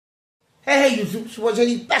Hey, YouTube, it's your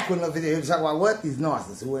JD back with another video to talk about what? These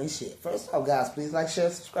narcissists who ain't shit. First off, guys, please like,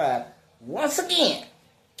 share, subscribe. Once again,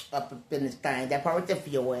 up in this thing, that part right there for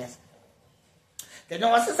your ass. The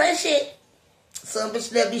narcissists ain't shit. Some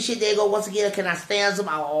bitch let me shit, there go once again. Can I stand them?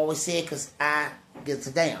 I always say it because I get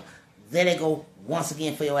it down. There they go once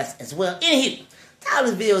again for your ass as well. Anywho,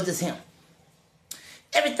 title of this video is just him.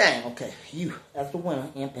 Everything, okay, you as the winner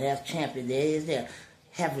and perhaps champion, there is there,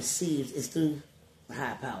 have received is through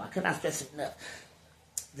high power. I cannot stress it enough.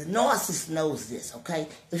 The narcissist knows this, okay?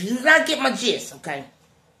 If you do not get my gist, okay,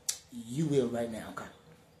 you will right now, okay?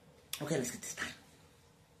 Okay, let's get this thing.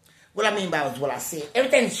 What I mean by is what I said.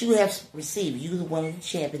 Everything that you have received, you the one of the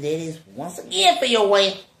champion, that is once again for your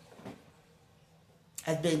way,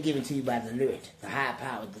 has been given to you by the Lord, the high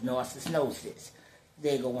power. The narcissist knows this.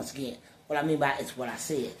 There you go once again. What I mean by it's what I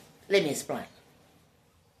said. Let me explain.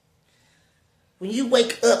 When you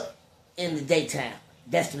wake up in the daytime,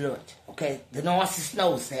 that's the Lord, okay? The narcissist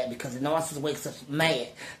knows that because the narcissist wakes up mad.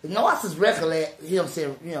 The narcissist recollect,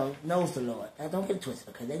 knows the Lord. Now, don't get it twisted,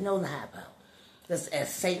 okay? They know the high power. Just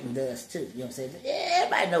as Satan does too, you know what I'm saying? Yeah,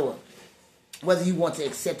 everybody know him. Whether you want to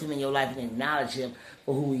accept him in your life and acknowledge him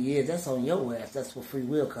for who he is, that's on your ass. That's where free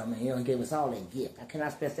will comes in. He gave us all that gift. I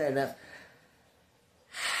cannot stress that enough.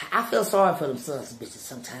 I feel sorry for them sons and bitches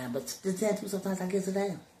sometimes, but the damn too sometimes I get it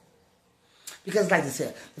down. Because like I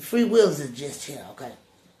said, the free wills is just here, okay?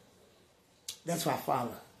 That's why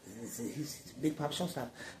Father, he's a big pop showstopper.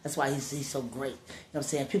 That's why he's so great. You know what I'm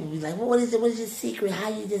saying? People be like, well, what is it? What is your secret? How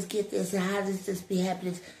you just get this? And how does this be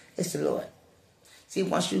happening? It's the Lord. See,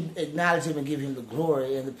 once you acknowledge him and give him the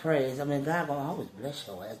glory and the praise, I mean, God gonna always bless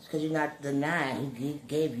your ass because you're not denying who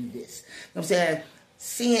gave you this. You know what I'm saying?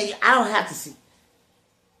 Seeing, I don't have to see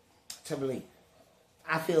to believe.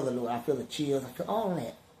 I feel the Lord. I feel the chills. I feel all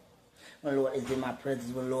that. When the Lord is in my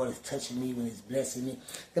presence, when the Lord is touching me, when he's blessing me.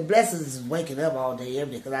 The blessings is waking up all day,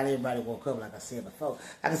 every day, because not everybody woke up, like I said before.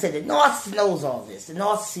 Like I said, the narcissist knows all this. The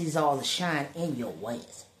narcissist sees all the shine in your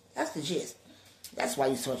ways. That's the gist. That's why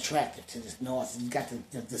you're so attractive to this narcissist. You got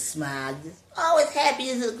the smile. Just always happy.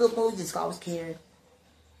 It's a good mood. Just always caring.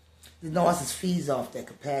 The narcissist feeds off that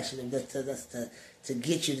compassion and that's to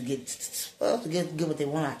get you to get what they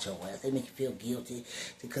want out your ass. They make you feel guilty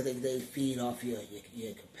because they feed off your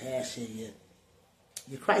compassion,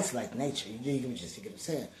 your Christ-like nature. You just get what I'm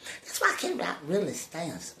saying. That's why I cannot really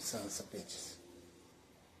stand some bitches.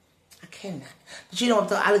 I cannot. But you know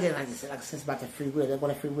what? I look at it like I said, it's about that free will. That's what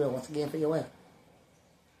that free will once again for your way.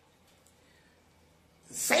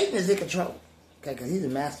 Satan is in control, okay? Because he's a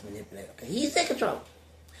master manipulator. Okay, he's in control.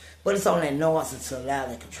 But it's on that narcissist to allow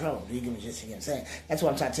that control. Do you get what I'm saying? That's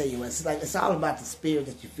what I'm trying to tell you. It's like it's all about the spirit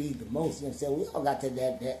that you feed the most. You know what I'm saying? We all got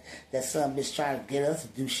that son bitch trying to get us to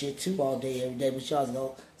do shit too all day, every day. But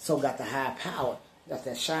y'all so got the high power. Got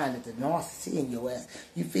that shine that the narcissist see in your ass.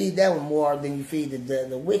 You feed that one more than you feed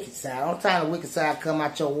the wicked side. All the time the wicked side come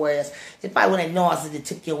out your ass. It's probably when that narcissist that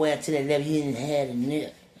took your ass to that level you didn't have it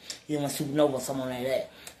near. You want supernova or someone like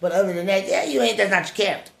that. But other than that, yeah, that's not your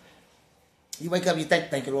character. You wake up, you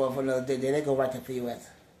thank the Lord for another day. They go right there for your ass.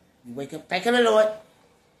 You wake up thanking the Lord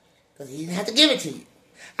because he didn't have to give it to you.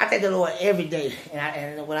 I thank the Lord every day.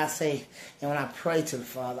 And when I say, and when I pray to the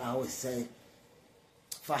Father, I always say,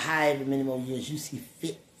 for however many more years you see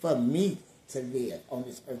fit for me to live on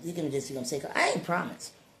this earth. You can just see what I'm saying. I ain't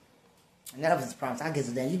promised. None of it's promised. I guess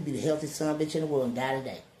then you can be the healthiest son bitch in the world and die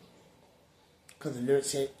today. Because the Lord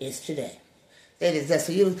said it's today. That is that.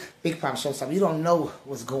 So you big problem show something. You don't know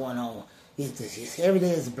what's going on. Every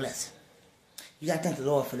day is a blessing. You got to thank the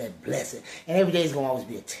Lord for that blessing. And every day is going to always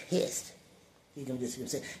be a test. You can just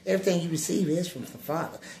say everything you receive is from the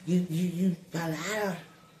Father. You do.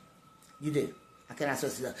 I cannot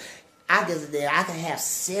stress it up. I guess that I can have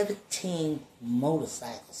 17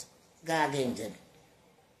 motorcycles. God gave them to me.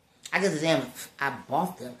 I guess damn, I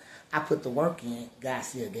bought them. I put the work in. God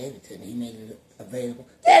still gave it to me. He made it available.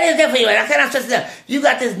 That is there for you. I cannot stress it up. You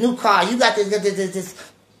got this new car. You got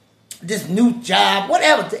this new job,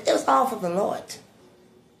 whatever. It was all for the Lord.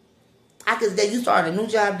 I guess that you started a new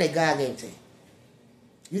job that God gave to you.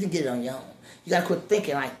 You didn't get it on your own. You got to quit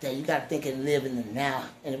thinking like that. You got to think and live in the now.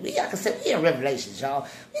 And we, like I said, we in Revelations, y'all.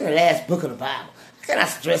 We in the last book of the Bible. I cannot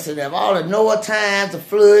stress it up. All the Noah times, the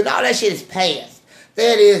flood, all that shit is past.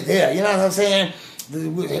 There it is there. You know what I'm saying?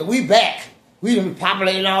 We back. We done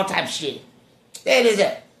repopulated all type of shit. There it is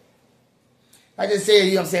there. I just said,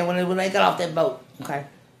 you know what I'm saying, when they got off that boat, okay?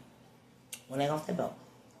 When they got off that boat,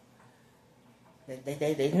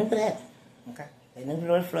 they knew what happened, okay? They knew the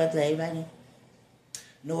Lord flooded to everybody knew.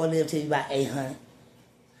 Noah lived till he was about 800.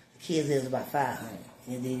 The kids lived about 500.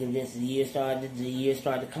 And then the year started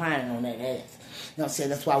declining on that ass. You know what I'm saying?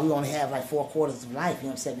 That's why we only have like 4 quarters of life. You know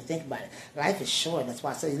what I'm saying? If you think about it. Life is short. That's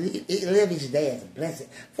why I say live each day as a blessing.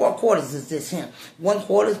 4 quarters is just him. 1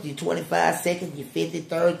 quarter, you're 25 seconds, you're 50,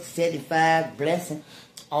 30, 75, blessing.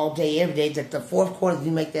 All day, every day. The 4th quarter,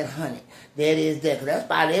 you make that 100. There it is there. Because that's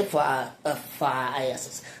about it for our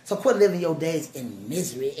asses. So quit living your days in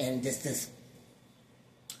misery and this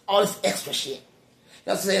all this extra shit. You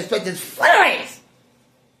know what I'm saying? Expect this flares.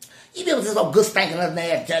 You be with this old good stinking other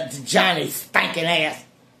ass, Johnny stinking ass.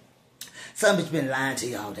 Some bitch been lying to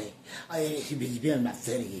you all day. Oh yeah, she been about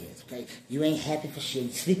 30 years, okay? You ain't happy for shit.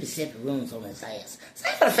 You sleep in separate rooms on his ass.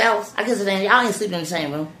 Same for the fellas. I guess it ain't. Y'all ain't sleeping in the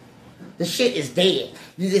same room. The shit is dead.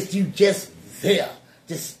 You just there.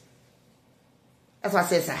 That's why I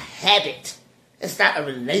say it's a habit. It's not a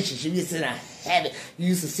relationship. It's in a habit. You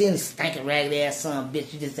used to seeing this stinking raggedy ass son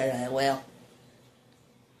bitch. You just say, well,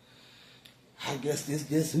 I guess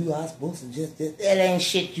this who I'm supposed to just this. That ain't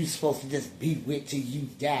shit you supposed to just be with till you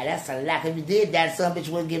die. That's a lie. If you did that, some bitch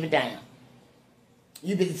wouldn't give a damn.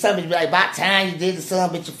 You be some bitch be like, about time you did the son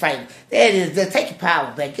bitch a favor. There it is. Just take your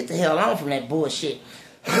power back. Get the hell on from that bullshit.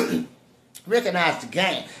 Recognize the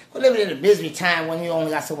game. We're living in a misery time when you only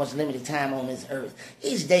got so much limited time on this earth.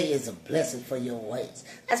 Each day is a blessing for your ways.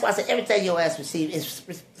 That's why I say everything your ass receives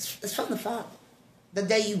is from the Father. The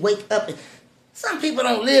day you wake up. Some people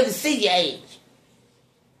don't live to see your age.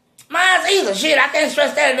 Mine's either. Shit, I can't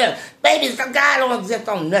stress that enough. Babies, God don't exempt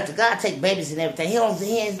on nothing. God take babies and everything.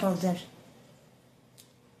 He ain't no exemption.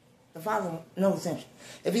 The Father, no exemption.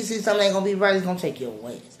 If he sees something ain't going to be right, he's going to take your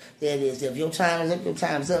ways. There it is. If your time is up, your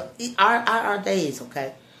time's up. Our days,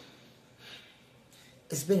 okay?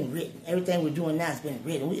 It's been written. Everything we're doing now has been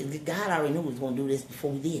written. God already knew we was going to do this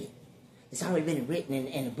before we did it. It's already been written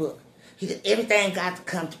in the book. He said everything got to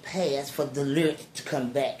come to pass for the lyric to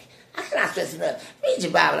come back. I cannot stress it up. Read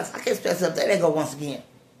your Bible. I can't stress it up. There they go once again.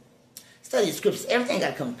 Study the scriptures. Everything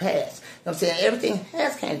got to come to pass. You know what I'm saying? Everything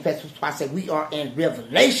has come to pass. That's why I say we are in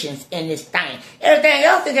revelations in this thing. Everything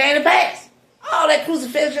else is came to pass. All that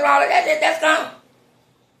crucifixion, all that's gone.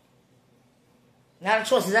 Now the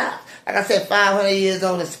choice is ours. Like I said, 500 years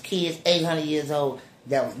old, that's kids. 800 years old,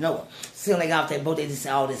 that was Noah. Soon they got off that boat, they just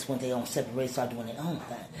said all this went their own separate, started doing their own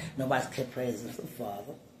thing. Nobody's kept praising the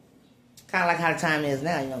Father. Kind of like how the time is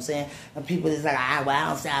now, you know what I'm saying? And people is like, I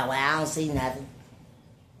don't see nothing.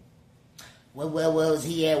 Where was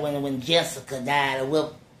he at when Jessica died?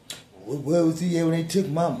 Or where was he at when they took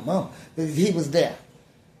my mom? He was there.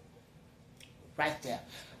 Right there.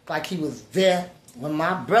 Like he was there when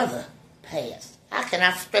my brother passed. How can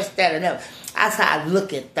I stress that enough? That's how I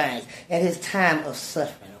look at things at his time of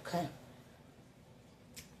suffering, okay?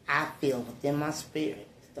 I feel within my spirit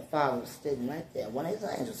the Father was sitting right there. One of his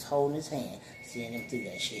angels holding his hand, seeing him through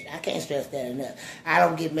that shit. I can't stress that enough. I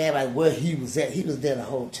don't get mad about where he was at. He was there the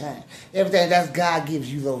whole time. Everything that's God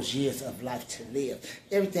gives you those years of life to live.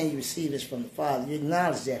 Everything you receive is from the Father. You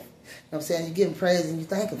acknowledge that. You know what I'm saying? You give him praise and you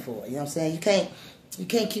thank him for it. You know what I'm saying? You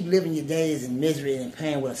can't keep living your days in misery and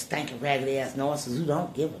pain with a stinking raggedy ass narcissist who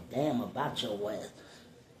don't give a damn about your ass.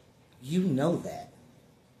 You know that.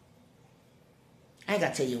 I ain't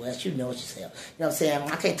got to tell you else. You know it yourself. You know what I'm saying?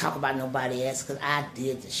 I can't talk about nobody else because I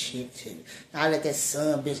did the shit too. I let that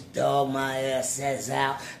son bitch dog my ass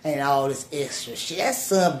out and all this extra shit. That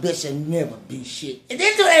son bitch will never be shit. And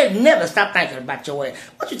then they'll never stop thinking about your ass.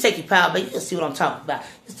 Once you take your power back, you can see what I'm talking about.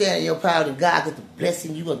 You stand in your power and God get the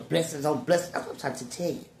blessing. You got blessings on blessings. That's what I'm trying to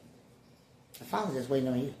tell you. The Father's just waiting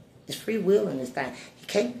on you. It's free will in this thing. He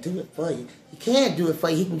can't do it for you. He can do it for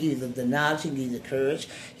you. He can give you the knowledge. He can give you the courage.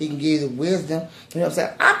 He can give you the wisdom. You know what I'm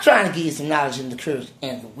saying? I'm trying to give you some knowledge and the courage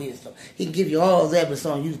and the wisdom. He can give you all that, but it's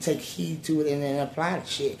on you to take heed to it and then apply the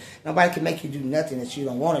shit. Nobody can make you do nothing that you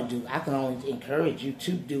don't want to do. I can only encourage you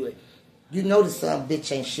to do it. You know the son bitch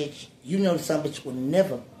ain't shit. You know the son bitch will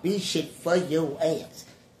never be shit for your ass.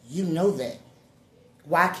 You know that.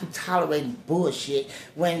 Why keep tolerating bullshit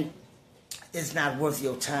when it's not worth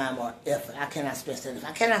your time or effort? I cannot stress that.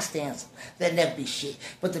 I cannot stand some. That'll never be shit.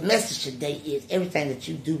 But the message today is everything that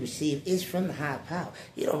you do receive is from the higher power.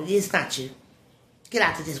 You know, it's not you. Get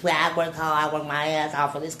out to this way. I work hard. I work my ass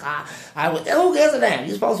off for this car. Who gives a damn?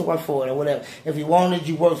 You're supposed to work for it or whatever. If you wanted,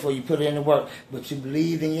 you work for it. You put it in the work. But you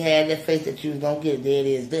believed and you had that faith that you was going to get it. There it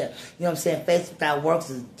is there. You know what I'm saying? Faith without works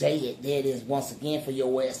is dead. There it is once again for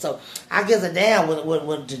your ass. So I guess a damn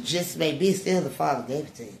what the gist may be. Still the Father gave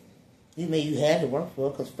it to you. You had to work for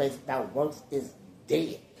it because faith without works is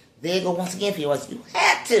dead. There you go once again for yours. You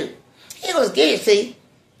had to. He was give it to you.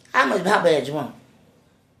 How bad you want?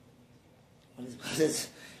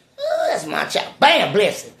 That's my child. Bam,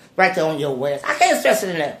 blessing. Right there on your waist. I can't stress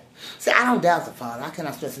it enough. See, I don't doubt the Father. I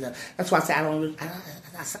cannot stress it up. That's why I say I don't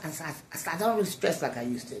really stress like I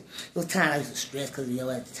used to. It was time I used to stress because, you know,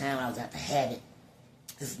 at the time I was out to have it.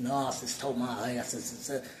 This narcissist told my ass,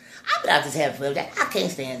 I've been out this habit forever. I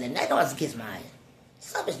can't stand that. That narcissist gets my ass.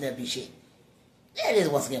 Some bitch never be shit. That is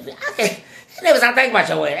once again. I can't. I never stop thinking about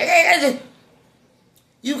your way.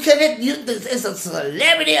 It's a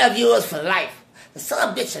celebrity of yours for life.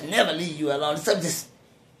 Some bitch should never leave you alone. Some just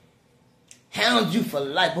hound you for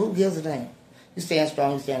life. But who gives a damn? You stand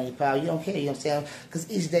strong, you stand in your power. You don't care, you know what I'm saying?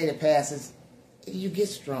 Because each day that passes, you get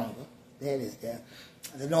stronger. That is that.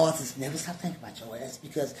 The narcissist never stop thinking about your ass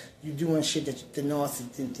because you're doing shit that the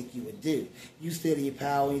narcissist didn't think you would do. You stood in your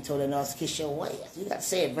power when you told that narcissist kiss your ass. You got to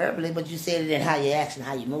say it verbally, but you said it in how you act and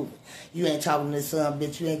how you moving. You ain't talking to this son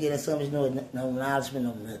bitch. You ain't getting some bitch no acknowledgement,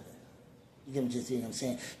 no nothing. You get what I'm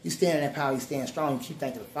saying? You stand in that power, you stand strong, you keep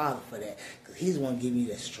thanking the Father for that. Because He's the one giving you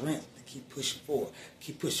that strength to keep pushing forward.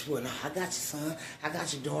 Keep pushing forward. Now, I got you, son. I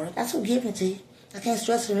got your daughter. That's who gave it to you. I can't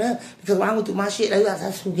stress it enough. Because when I went through my shit,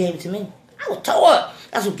 that's who gave it to me. I was tore up.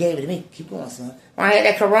 That's who gave it to me. Keep going, son. When I had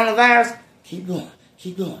that coronavirus, keep going.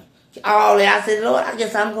 Keep going. All that. I said, Lord, I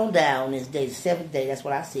guess I'm going to die on this day, the 7th day. That's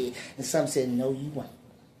what I said. And some said, no, you won't.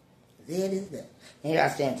 There it is there. And here I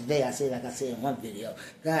stand today. I said, like I said in one video,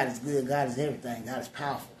 God is good. God is everything. God is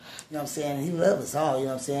powerful. You know what I'm saying? He loves us all. You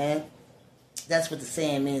know what I'm saying? That's what the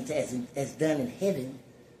saying means, as done in heaven,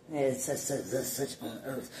 as such on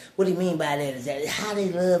earth. What do you mean by that is that how they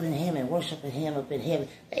love in Him and worshiping Him up in heaven.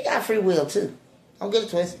 They got free will too. Don't get it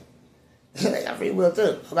twisted. They got free will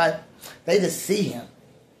too. Okay? They just see Him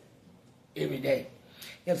every day. You know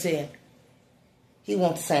what I'm saying? He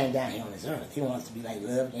wants the same down here on this earth. He wants to be like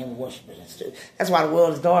loving Him and worshiping Him too. That's why the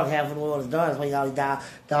world is dark. Half of the world is dark. That's why you all these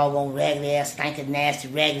doggone raggedy ass, stinking nasty,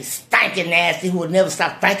 who will never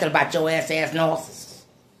stop thinking about your ass narcissists.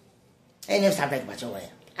 They never stop thinking about your ass.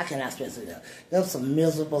 I cannot stress it enough. Them some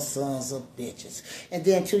miserable sons of bitches. And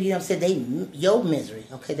then too, you know what I'm saying? Your misery,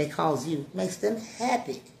 okay, they cause you, makes them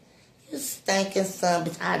happy. You stinking son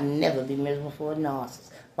bitch. I'd never be miserable for a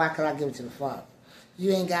narcissist. Why could I give it to the Father?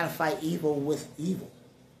 You ain't got to fight evil with evil.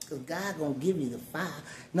 Because God going to give you the fire.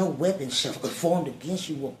 No weapon shall be formed against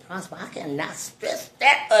you will prosper. I cannot stress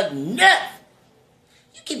that enough.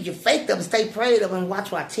 You keep your faith up and stay prayed up and watch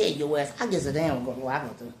what I tell your ass. I guess a damn what I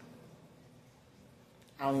go through.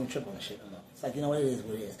 I don't even trip on the shit no more. It's like, you know what, it is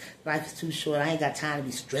what it is. Life is too short. I ain't got time to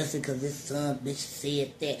be stressing because this son bitch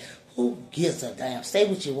said that. Who gives a damn? Say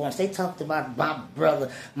what you want. Say talked about my brother,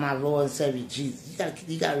 my Lord and Savior Jesus.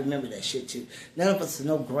 You gotta remember that shit too. None of us are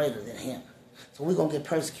no greater than Him. So we're gonna get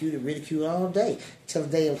persecuted, ridiculed all day till the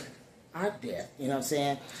day of our death. You know what I'm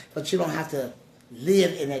saying? But you don't have to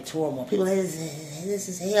live in that turmoil. People say this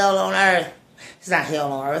is hell on earth. It's not hell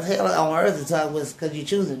on earth. Hell on earth is because you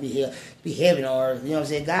choose to be here, be heaven on earth. You know what I'm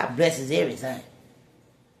saying? God blesses everything.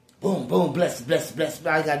 Boom, boom, bless. All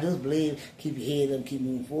you gotta do is believe, keep your head up, keep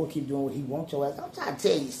moving forward, keep doing what He wants your ass. I'm trying to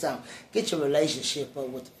tell you something. Get your relationship up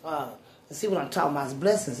with the Father. And see what I'm talking about is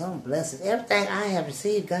blessings. I'm blessings. Everything I have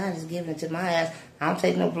received, God has given it to my ass. I don't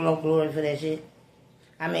take no glory for that shit.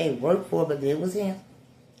 I may work for it, but it was Him.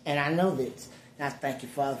 And I know this. And I thank you,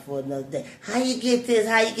 Father, for another day. How you get this?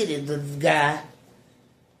 How you get it? This guy.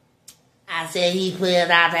 I said He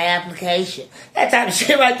filled out the application. That type of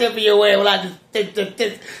shit right there for your way. Well, I just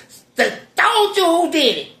told you who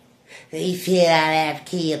did it. He filled out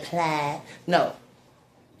after He applied. No.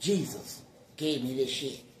 Jesus gave me this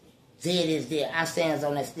shit. There it is there. I stands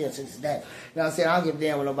on that still to this day. You know what I'm saying? I don't give a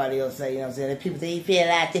damn what nobody else say. You know what I'm saying? If people say He filled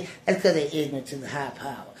out there, that's because they're ignorant to the high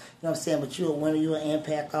power. You know what I'm saying? But you're a winner, you're an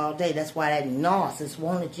impact all day. That's why that narcissist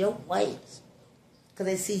wanted your ways. Because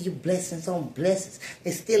they see you blessings on blessings.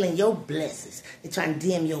 They're stealing your blessings. They're trying to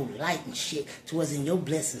dim your light and shit towards in your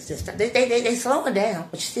blessings. They slowing down,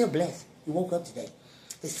 but you're still blessed. You woke up today.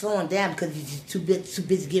 They're slowing down because you're too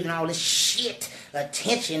busy giving all this shit,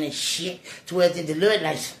 attention and shit, towards the Lord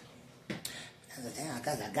like, damn,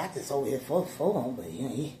 I got this over here for them, but you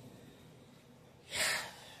know,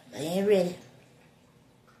 they ain't ready.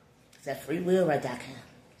 It's that free will right there, I can't.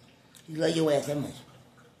 You love your ass that much.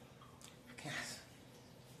 I can't.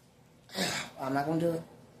 I'm not going to do it.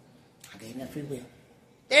 I gave him that free will.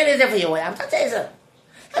 There it is there for your way. I'm trying to tell you something.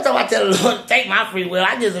 That's why I tell the Lord to take my free will.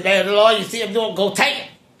 I just say, the Lord, you see him doing, go take it.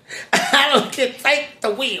 I don't get take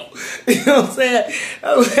the wheel. You know what I'm saying?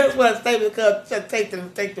 That's what I say because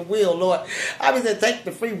take the wheel, Lord. I mean, take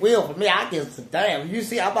the free will from me. I just damn. You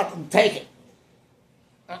see, I'm about to take it.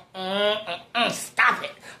 Stop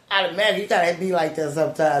it. Automatically, you gotta be like that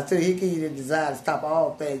sometimes too. He give you the desire to stop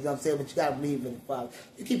all things, you know what I'm saying? But you gotta believe in the Father.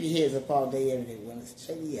 You keep your heads up all day, every day.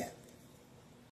 Check me out.